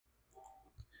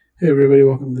Hey everybody,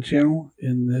 welcome to the channel.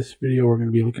 In this video we're going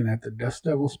to be looking at the Dust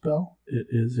Devil spell. It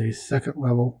is a 2nd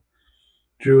level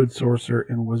Druid, Sorcerer,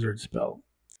 and Wizard spell.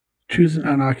 Choose an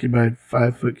unoccupied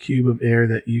 5-foot cube of air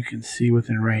that you can see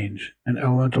within range. An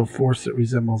elemental force that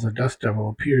resembles a Dust Devil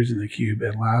appears in the cube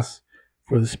and lasts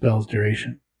for the spell's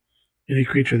duration. Any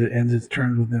creature that ends its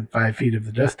turn within 5 feet of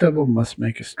the Dust Devil must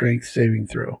make a strength saving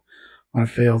throw. On a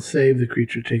failed save, the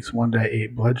creature takes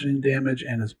 1d8 bludgeoning damage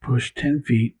and is pushed 10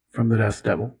 feet from the Dust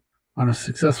Devil. On a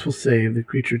successful save, the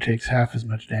creature takes half as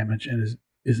much damage and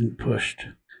isn't pushed.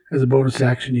 As a bonus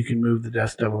action, you can move the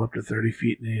Dust Devil up to 30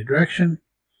 feet in any direction.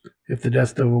 If the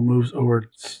Dust Devil moves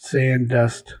over sand,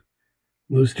 dust,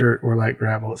 loose dirt, or light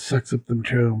gravel, it sucks up the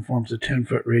material and forms a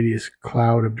 10-foot radius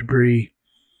cloud of debris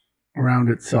around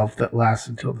itself that lasts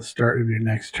until the start of your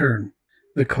next turn.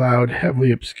 The cloud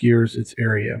heavily obscures its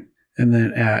area. And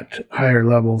then at higher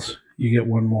levels, you get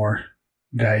one more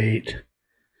die 8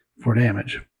 for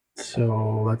damage.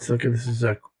 So let's look at this. Is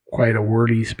quite a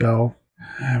wordy spell.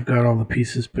 I've got all the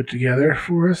pieces put together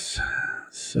for us.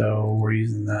 So we're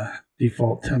using the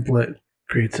default template.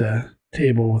 Creates a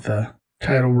table with a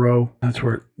title row. That's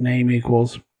where name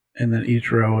equals. And then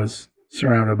each row is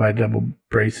surrounded by double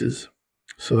braces.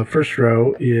 So the first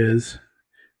row is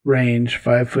range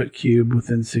 5-foot cube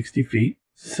within 60 feet.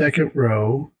 Second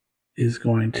row is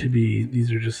going to be,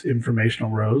 these are just informational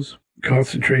rows.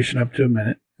 Concentration up to a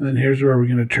minute. And then here's where we're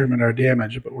going to determine our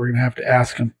damage, but we're going to have to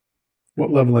ask them what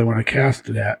level they want to cast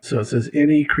it at. So it says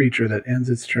any creature that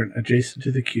ends its turn adjacent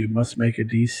to the cube must make a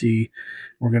DC.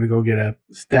 We're going to go get a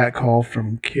stat call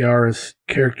from Kiara's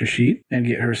character sheet and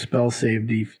get her spell save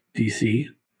DC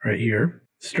right here.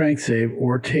 Strength save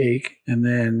or take, and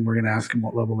then we're going to ask them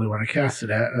what level they want to cast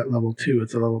it at. At level 2,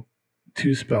 it's a level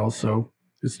 2 spell, so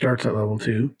it starts at level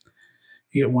 2.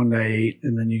 You get 1d8,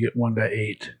 and then you get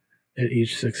 1d8 at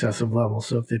each successive level.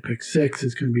 So if they pick 6,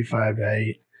 it's going to be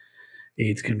 5d8.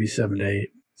 8's going to be 7d8.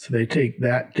 So they take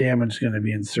that damage going to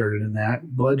be inserted in that.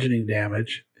 Bludgeoning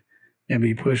damage and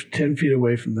be pushed 10 feet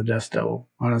away from the Dust Devil.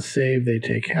 On a save, they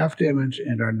take half damage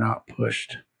and are not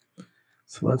pushed.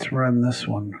 So let's run this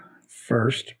one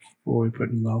first before we put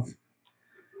them both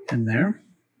in there.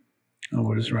 And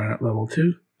we'll just run at level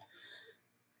 2.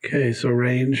 Okay, so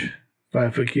range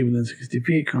 5-foot cube within 60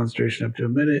 feet, concentration up to a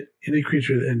minute. Any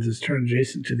creature that ends its turn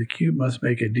adjacent to the cube must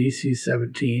make a DC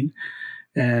 17.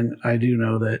 And I do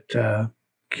know that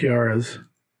Kiara's,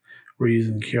 we're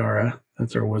using Kiara,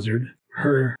 that's our wizard.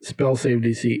 Her spell save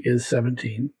DC is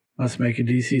 17. Must make a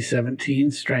DC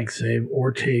 17 strength save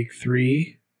or take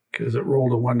 3, because it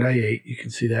rolled a 1d8. You can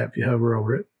see that if you hover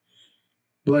over it.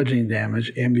 Bludgeoning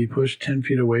damage and be pushed 10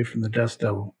 feet away from the Dust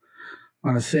Devil.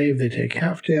 On a save, they take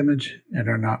half damage and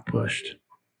are not pushed.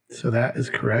 So that is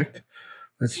correct.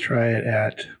 Let's try it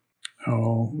at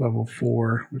level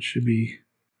 4, which should be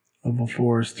level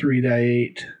 4 is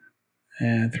 3d8,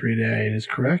 and 3d8 is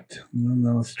correct. And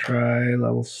then let's try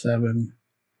level 7,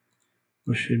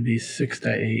 which should be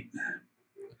 6d8.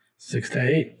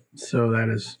 6d8. So that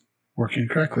is working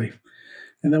correctly.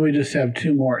 And then we just have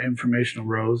 2 more informational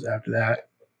rows after that.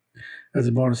 As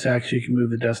a bonus action, you can move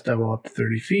the Dust Devil up to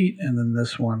 30 feet, and then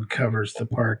this one covers the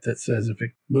part that says if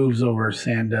it moves over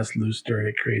sand, dust, loose dirt,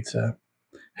 it creates a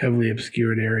heavily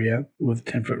obscured area with a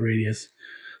 10-foot radius.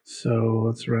 So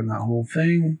let's run that whole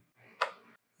thing,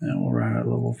 and we'll run at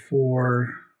level 4.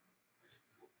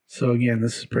 So again,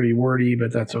 this is pretty wordy,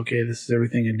 but that's okay. This is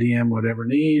everything a DM would ever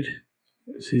need.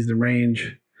 This is the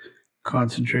range,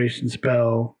 concentration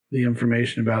spell, the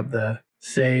information about the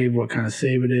save, what kind of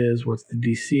save it is, what the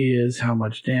DC is, how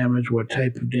much damage, what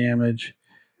type of damage,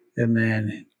 and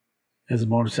then as a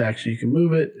bonus action you can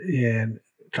move it, and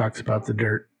it talks about the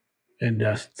dirt and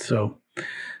dust. So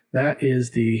that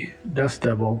is the Dust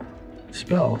Devil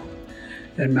spell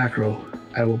and macro.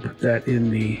 I will put that in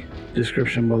the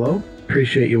description below.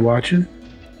 Appreciate you watching.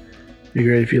 Be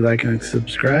great if you like and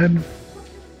subscribe.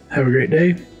 Have a great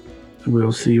day, and we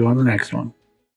will see you on the next one.